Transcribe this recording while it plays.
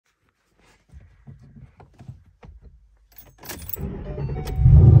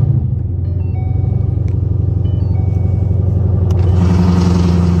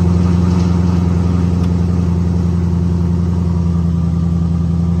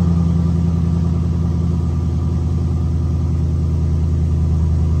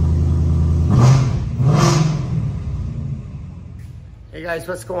Hey guys,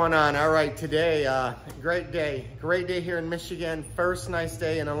 what's going on? All right, today, great day here in Michigan. First nice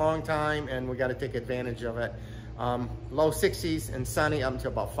day in a long time, and we got to take advantage of it. Low 60s and sunny up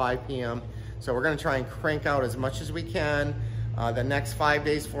until about 5 p.m. So we're going to try and crank out as much as we can. The next 5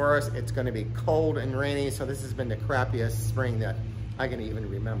 days for us, it's going to be cold and rainy. So this has been the crappiest spring that I can even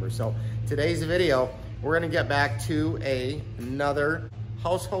remember. So today's video, we're going to get back to another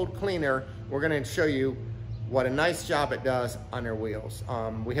household cleaner. We're going to show you what a nice job it does on our wheels.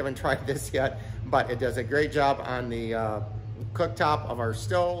 We haven't tried this yet, but it does a great job on the cooktop of our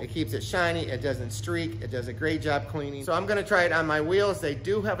stove. It keeps it shiny, it doesn't streak, it does a great job cleaning. So I'm gonna try it on my wheels. They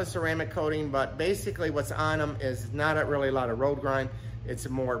do have a ceramic coating, but basically what's on them is not really a lot of road grime. It's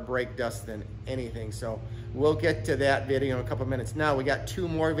more brake dust than anything. So we'll get to that video in a couple minutes. Now we got 2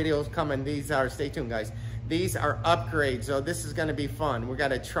 more videos coming. These are, stay tuned guys. These are upgrades, so this is gonna be fun. We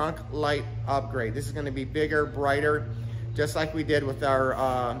got a trunk light upgrade. This is gonna be bigger, brighter, just like we did with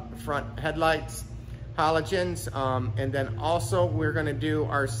our front headlights, halogens, and then also we're gonna do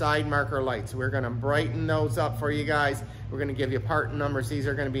our side marker lights. We're gonna brighten those up for you guys. We're gonna give you part numbers. These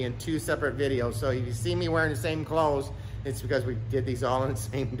are gonna be in 2 separate videos. So if you see me wearing the same clothes, it's because we did these all in the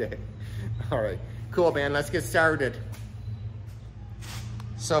same day. All right, cool man, let's get started.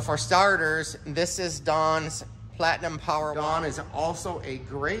 So for starters, this is Dawn's Platinum Power. Dawn is also a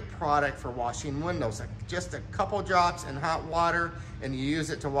great product for washing windows. Just a couple drops in hot water and you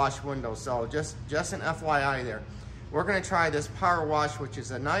use it to wash windows. So just an FYI there. We're gonna try this Power Wash, which is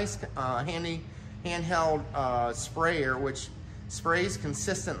a nice handy handheld sprayer, which sprays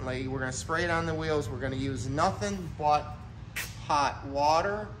consistently. We're gonna spray it on the wheels. We're gonna use nothing but hot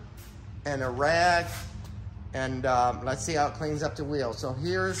water and a rag. And let's see how it cleans up the wheels. So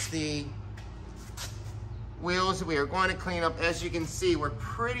here's the wheels we are going to clean up. As you can see, we're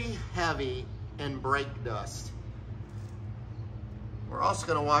pretty heavy in brake dust. We're also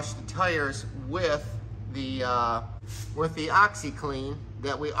going to wash the tires with the OxiClean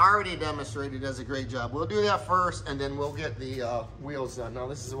that we already demonstrated does a great job. We'll do that first, and then we'll get the wheels done. Now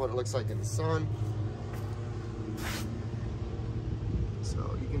this is what it looks like in the sun.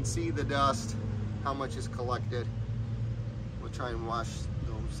 So you can see the dust, how much is collected. We'll try and wash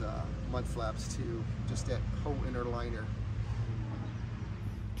those mud flaps too, just that whole inner liner.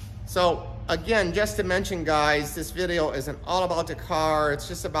 So again, just to mention guys, this video isn't all about the car. It's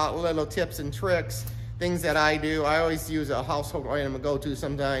just about little tips and tricks, things that I do. I always use a household item to go to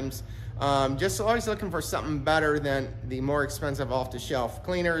sometimes. Just always looking for something better than the more expensive off-the-shelf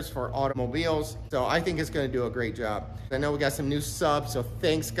cleaners for automobiles. So I think it's gonna do a great job. I know we got some new subs, so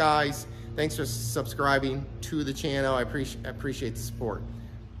thanks guys. Thanks for subscribing to the channel. I appreciate the support.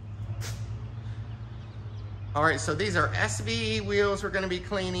 All right, so these are SVE wheels we're gonna be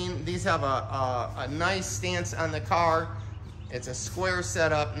cleaning. These have a nice stance on the car. It's a square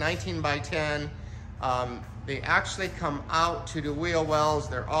setup, 19 by 10. They actually come out to the wheel wells.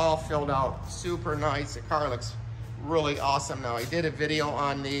 They're all filled out super nice. The car looks really awesome now. I did a video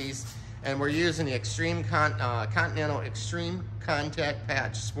on these, and we're using the Continental Extreme Contact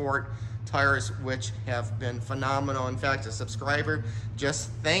Patch Sport tires, which have been phenomenal. In fact, a subscriber just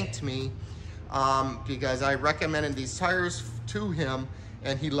thanked me because I recommended these tires to him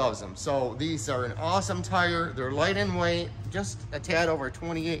and he loves them. So these are an awesome tire. They're light in weight, just a tad over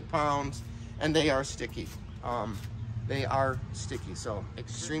 28 pounds, and they are sticky. They are sticky. So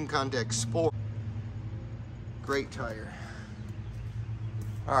Extreme Contact Sport, great tire.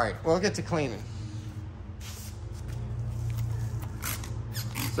 All right, we'll get to cleaning.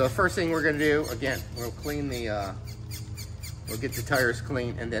 So the first thing we're gonna do, again, we'll clean the, we'll get the tires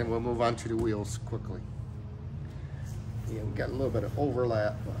clean, and then we'll move on to the wheels quickly. Yeah, we got a little bit of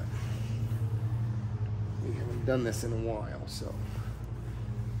overlap, but we haven't done this in a while, so.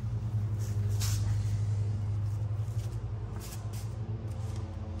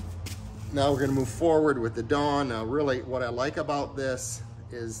 Now we're gonna move forward with the Dawn. Now really what I like about this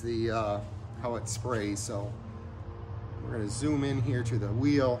is the how it sprays. So we're gonna zoom in here to the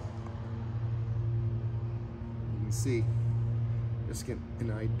wheel. You can see, just get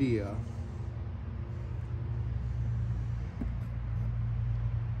an idea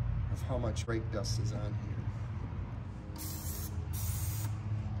of how much brake dust is on here.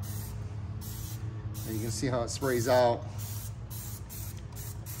 And you can see how it sprays out.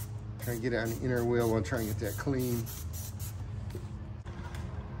 Try and get it on the inner wheel while trying to get that clean.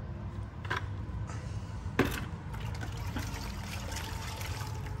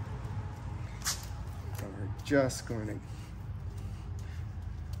 Just going to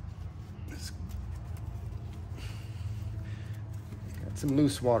got some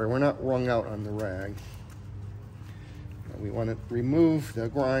loose water. We're not wrung out on the rag. we want to remove the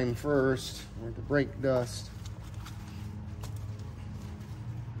grime first, or the brake dust.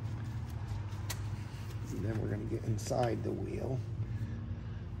 And then we're going to get inside the wheel,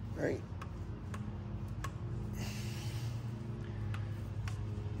 right?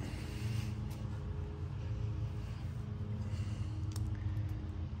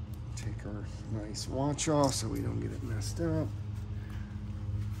 Take our nice watch off so we don't get it messed up.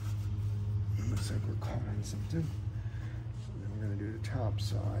 Looks like we're caught on something. Then we're going to do the top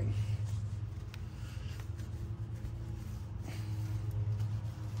side.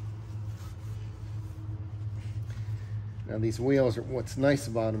 Now these wheels are, what's nice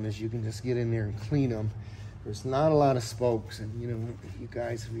about them is you can just get in there and clean them. There's not a lot of spokes, and you know, you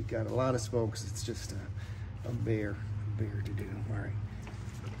guys, we've got a lot of spokes. It's just a bear to do. All right,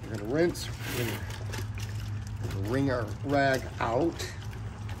 we're gonna rinse. We're gonna wring our rag out.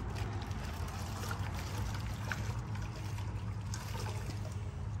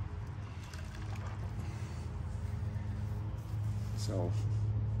 So,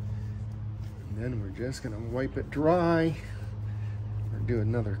 and then we're just gonna wipe it dry, or do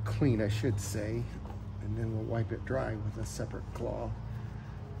another clean, I should say, and then we'll wipe it dry with a separate cloth.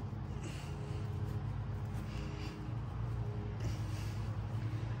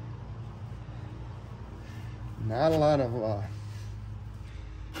 Not a lot of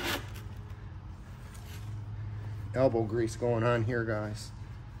elbow grease going on here, guys.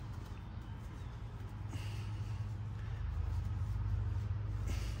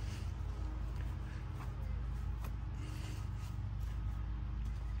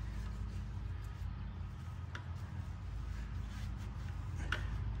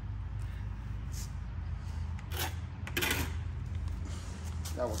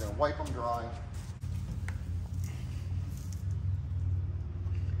 Now we're going to wipe them dry.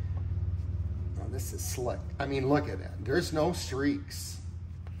 Now this is slick. I mean, look at that. There's no streaks.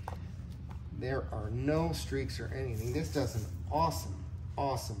 There are no streaks or anything. This does an awesome,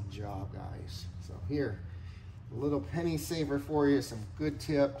 awesome job, guys. So here, a little penny saver for you, some good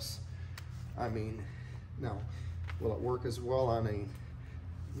tips. I mean, now, will it work as well on a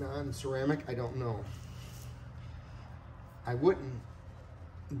non-ceramic? I don't know. I wouldn't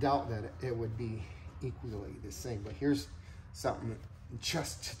doubt that it would be equally the same, but here's something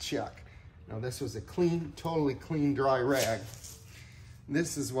just to check. Now this was a clean, totally clean, dry rag.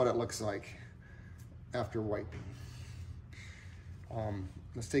 This is what it looks like after wiping.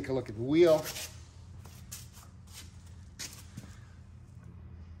 Let's take a look at the wheel.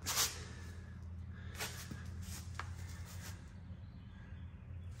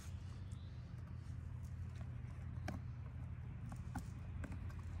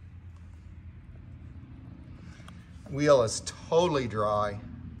 Wheel is totally dry.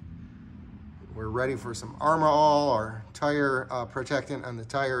 We're ready for some Armor All or tire protectant on the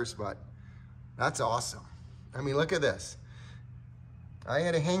tires, but that's awesome. I mean, look at this. I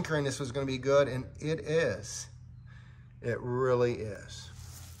had a hankering this was going to be good, and it is. It really is.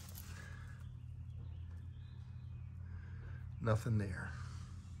 Nothing there.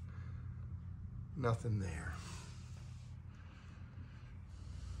 Nothing there.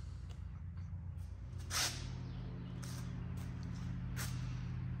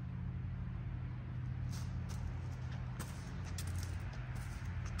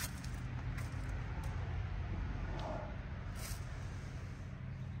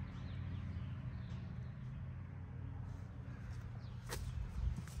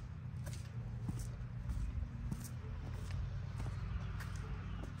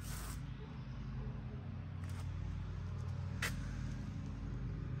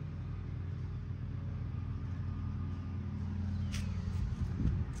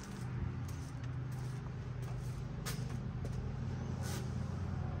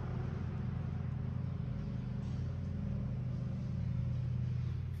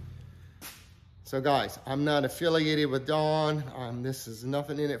 So guys, I'm not affiliated with Dawn. This is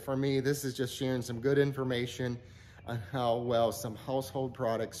nothing in it for me. This is just sharing some good information on how well some household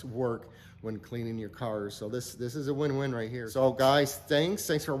products work when cleaning your cars. So this is a win-win right here. So guys,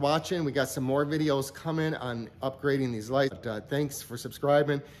 thanks for watching. We got some more videos coming on upgrading these lights. Thanks for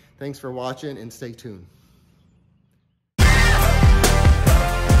subscribing. Thanks for watching, and stay tuned.